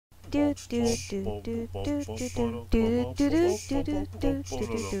Alright,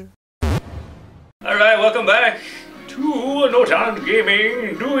 welcome back to Notan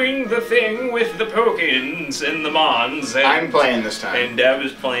Gaming, doing the thing with the Pokins and the Mons. And, I'm playing this time. And Dev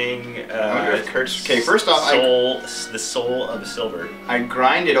is playing okay, first off, the SoulSilver. I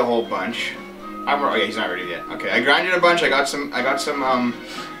grinded a whole bunch. Oh yeah, he's not ready yet. Okay, I grinded a bunch. I made some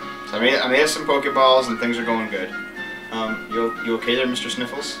pokeballs and things are going good. You okay there, Mr.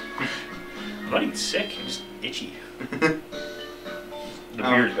 Sniffles? I'm not even sick, I'm just itchy. The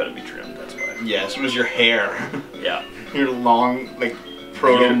beard's gotta be trimmed, that's why. Yeah, this was your hair. Yeah. Your long, like,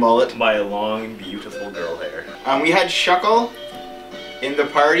 proto mullet. My long, beautiful girl hair. We had Shuckle in the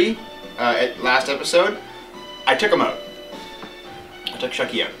party at last episode. I took him out. I took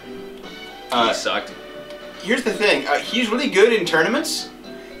Shucky out. He sucked. Here's the thing. He's really good in tournaments.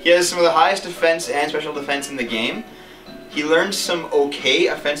 He has some of the highest defense and special defense in the game. He learned some okay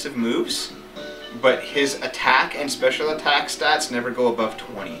offensive moves, but his attack and special attack stats never go above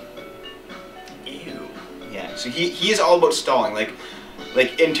 20. Ew. Yeah, so he is all about stalling. Like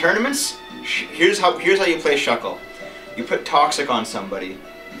in tournaments, here's how you play Shuckle. You put Toxic on somebody,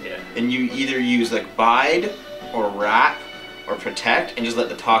 yeah, and you either use like Bide or Wrap or Protect, and just let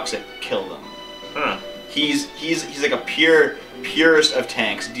the Toxic kill them. Huh. He's like a purest of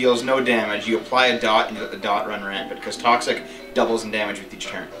tanks. Deals no damage. You apply a dot and you let the dot run rampant because Toxic doubles in damage with each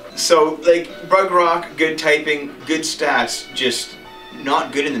turn. So like Bug Rock, good typing, good stats, just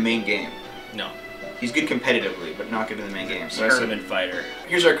not good in the main game. No. He's good competitively, but not good in the main game. So tournament fighter.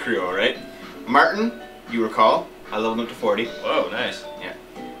 Here's our crew, alright? Martin, you recall, I leveled him up to 40. Whoa, nice. Yeah.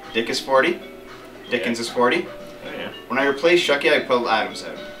 Dick is 40. Dickens is 40. Oh yeah. When I replaced Shucky, I pulled Adams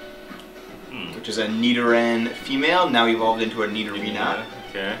out. Which is a Nidoran female, now evolved into a Nidorina.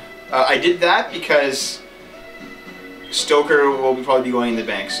 Okay. I did that because Stoker will probably be going in the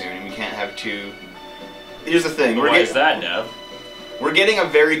bank soon, and we can't have two. Here's the thing. Why is that, Dev? We're getting a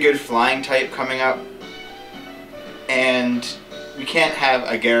very good flying type coming up, and we can't have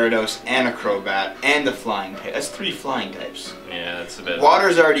a Gyarados and a Crobat and the flying type. That's 3 flying types. Yeah, that's a bit.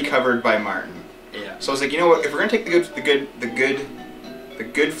 Water's already covered by Martin. Yeah. So I was like, you know what? If we're gonna take the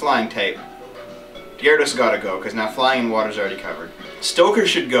good flying type, Gyarados gotta go, because now flying and water's already covered. Stoker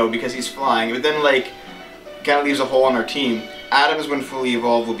should go because he's flying, but then like, kind of leaves a hole on our team. Adams, when fully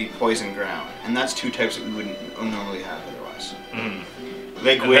evolved, will be Poison Ground, and that's 2 types that we wouldn't normally have otherwise.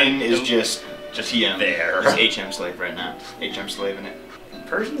 Legwin is just TM. There. Just HM Slave right now. HM Slaving it.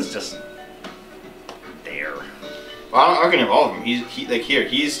 Person's just there. Well, I'm not gonna evolve him.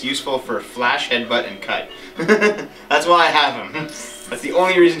 He's useful for Flash, Headbutt, and Cut. That's why I have him. That's the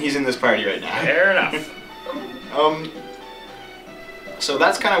only reason he's in this party right now. Fair enough. So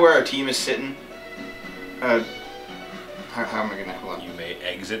that's kind of where our team is sitting. How am I gonna hold on? You may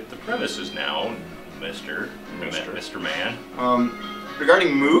exit the premises now, Mr. Man.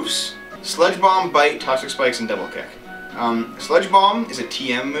 Regarding moves, Sludge Bomb, Bite, Toxic Spikes, and Double Kick. Sludge Bomb is a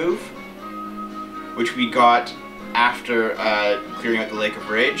TM move, which we got after clearing out the Lake of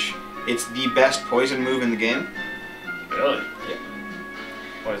Rage. It's the best poison move in the game. Really? Yeah.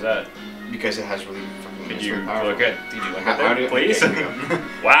 Why is that? Because it has really fucking Did you power. look at that, please? Okay,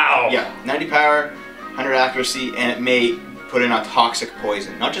 Wow. Yeah, 90 power, 100 accuracy, and it may put in a toxic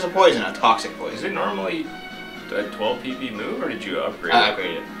poison. Not just a poison, a toxic poison. Is it normally a 12 PP move, or did you upgrade it? I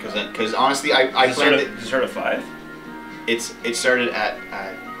upgraded it, because honestly, I planned it. Did it start at 5? It started at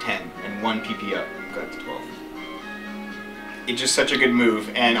 10, and 1 PP up, got it to 12. It's just such a good move,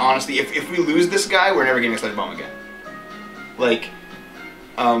 and honestly, if we lose this guy, we're never getting a Sludge Bomb again. Like,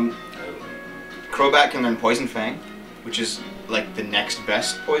 Crobat can learn Poison Fang, which is like the next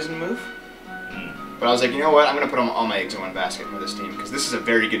best poison move. But I was like, you know what? I'm gonna put all my eggs in one basket for this team because this is a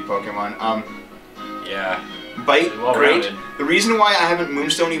very good Pokemon. Yeah. Bite, great. Rounded. The reason why I haven't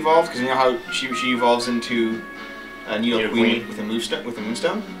Moonstone evolved, because you know how she evolves into a Nidoqueen with a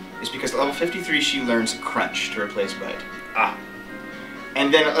Moonstone, is because at level 53 she learns Crunch to replace Bite. Ah.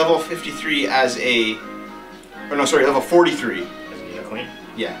 And then at level 53 level 43. As a Nidoqueen?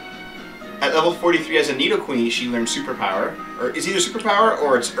 Yeah. At level 43 as a Nidoqueen, she learns Superpower, or it's either Superpower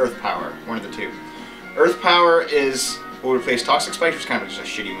or it's Earth Power, one of the two. Earth Power will replace Toxic Spike, which is kind of just a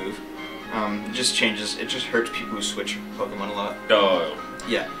shitty move. It just hurts people who switch Pokemon a lot. Oh.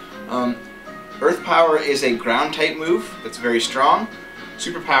 Yeah. Earth Power is a ground type move that's very strong.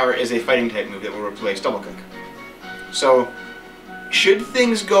 Superpower is a fighting type move that will replace Double Kick. So, should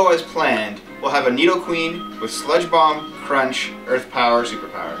things go as planned, we'll have a Nidoqueen with Sludge Bomb, Crunch, Earth Power,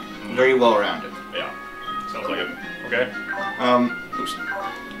 Superpower. Very well rounded. Yeah. Sounds like it. Okay. Oops.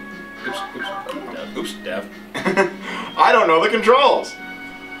 Oops. Dev. I don't know the controls!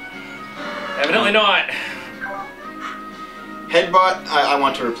 Definitely not. Headbutt, I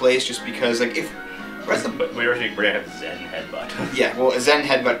want to replace just because, like, if... But we're gonna have Zen Headbutt. Yeah, well, Zen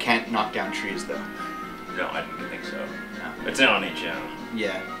Headbutt can't knock down trees, though. No, I didn't think so. No. It's not on HM.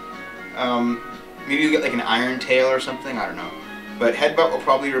 Yeah. Maybe you get, like, an Iron Tail or something, I don't know. But Headbutt will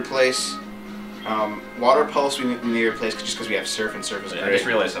probably replace... Water Pulse we may replace just because we have Surf, and Surf is great. I just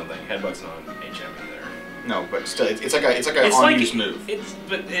realized something. Headbutt's not on HM either. No, but still, it's like an on-use move.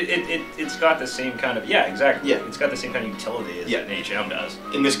 It's got the same kind of exactly. Yeah. It's got the same kind of utility as an HM does.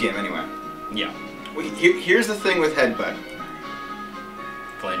 In this game, anyway. Yeah. Well, here's the thing with Headbutt.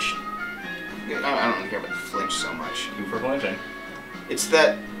 Flinch. I don't care about the flinch so much. Who for flinching? It's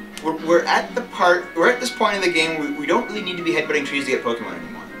that we're at this point in the game we don't really need to be headbutting trees to get Pokemon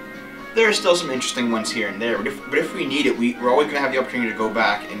anymore. There are still some interesting ones here and there, but if we need it, we're always going to have the opportunity to go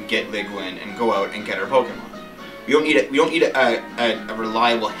back and get Ligwin and go out and get our Pokemon. We don't need it. We don't need a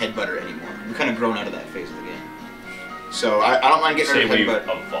reliable headbutter anymore. We've kind of grown out of that phase of the game. So I don't mind getting rid of headbutt.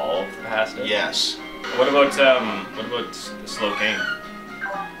 We've evolved past it. Yes. What about the Slow King?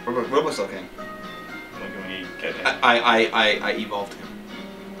 What about Slow King? When can we get him? I evolved him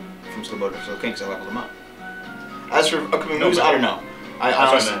from Slowbro to Slow King because I leveled him up. As for upcoming moves, I don't know.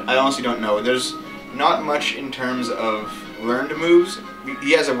 I honestly don't know. There's not much in terms of learned moves.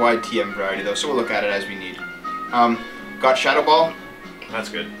 He has a wide TM variety though, so we'll look at it as we need. Got Shadow Ball. That's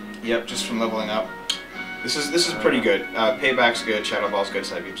good. Yep, just from leveling up. This is pretty good. Payback's good. Shadow Ball's good.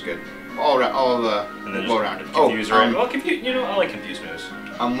 Side Beam's good. All well-rounded. Confuse, right? Well, I like confuse moves.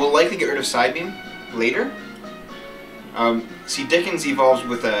 We'll likely get rid of Side Beam later. See, Dickens evolves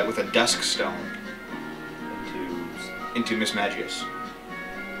with a Dusk Stone into Mismagius.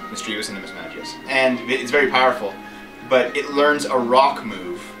 Mischievous into Mismagius. And it's very powerful, but it learns a rock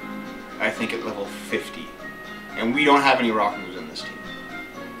move, I think at level 50. And we don't have any rock moves in this team.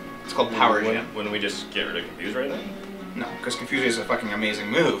 It's called Power Gem. Wouldn't we just get rid of Confuse right then? No, because Confuse is a fucking amazing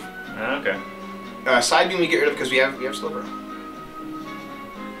move. Okay. Side Beam we get rid of because we have Slowbro.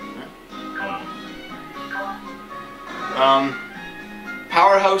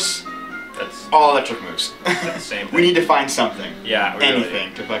 Powerhouse. That's all electric moves. That's the same thing. We need to find something. Yeah,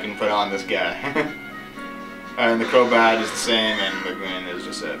 anything to fucking put on this guy. And the Crobat is the same, and Ligwin is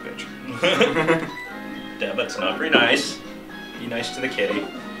just a bitch. That's not very nice. Be nice to the kitty.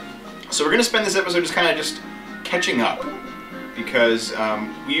 So we're gonna spend this episode just catching up, because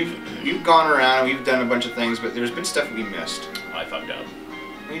we've gone around, we've done a bunch of things, but there's been stuff we missed. I fucked up.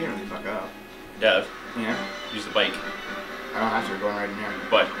 We didn't really fuck up. Dev. Yeah. Use the bike. I don't have to. We're going right in here.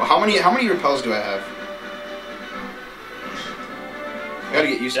 But well, how many repels do I have? I gotta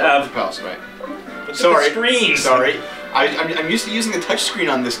get used to repels, right? But sorry. Screen. Sorry. I'm used to using the touch screen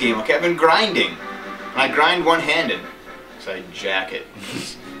on this game. Okay, I've been grinding, and I grind one-handed. So I jack it.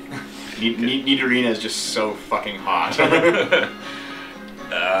 Nidorina is just so fucking hot.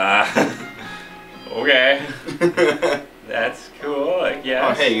 Okay. That's cool. I guess.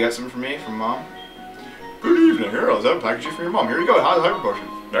 Oh hey, you got something for me from Mom? Good evening, girls. I have a package for your mom. Here you go. How's the hyper potion?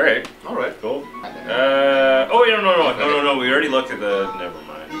 All right, cool. Oh wait, no. We already looked at the. Never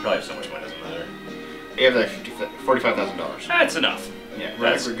mind. You probably have so much money, doesn't matter. You have like $45,000. That's enough. Yeah,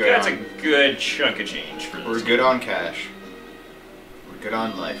 that's good. That's a good chunk of change for this. We're good on cash. We're good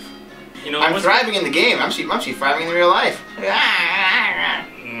on life. You know, I'm thriving in the game. I'm thriving in real life. Go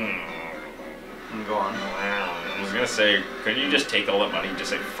on. I was gonna say, couldn't you just take all that money and just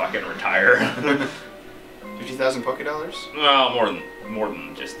say fucking retire? 50,000 Pokedollars? Well, more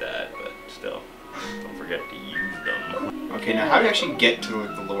than just that, but still, don't forget to use them. Okay, now how do you actually get to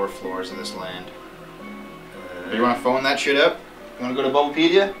the lower floors of this land? You want to phone that shit up? You want to go to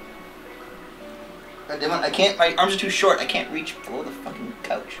Bubblepedia? God damn it, I can't. My arms are too short. I can't reach below the fucking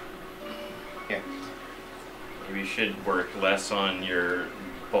couch. Here. Maybe you should work less on your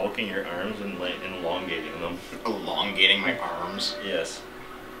bulking your arms and elongating them. Elongating my arms? Yes.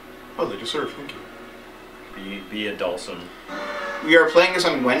 Oh, they deserve. Thank you. Be a Dulcim. We are playing this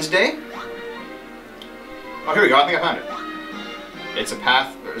on Wednesday. Oh, here we go. I think I found it. It's a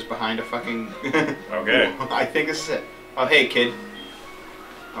path that is behind a fucking... Okay. I think this is it. Oh, hey, kid.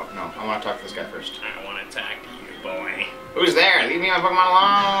 Oh, no. I want to talk to this guy first. I want to talk to you, boy. Who's there? Leave me my Pokemon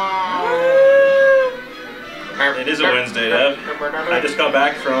alone! It is a Wednesday, Dev. I just got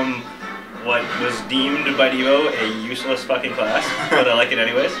back from what was deemed by Devo a useless fucking class, but I like it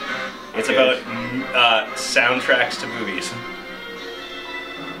anyways. It's about soundtracks to movies.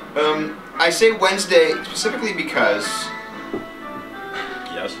 I say Wednesday specifically because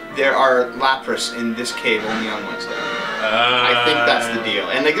yes, there are Lapras in this cave only on Wednesday. I think that's the deal.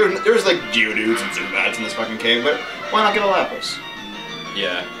 And like there's like Geodudes and Zubats in this fucking cave, but why not get a Lapras?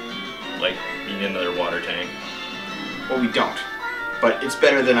 Yeah. like being in another water tank. Well, we don't. But it's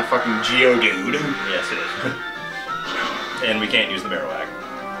better than a fucking Geodude. Yes, it is. And we can't use the Marowak.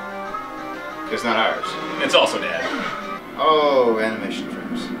 It's not ours. It's also dead. Oh, animation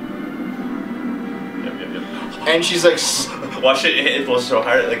frames. Yep. And she's like... Watch it, it blows so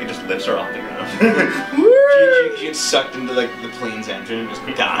hard like it just lifts her off the ground. she gets sucked into like the plane's engine and just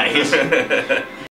dies.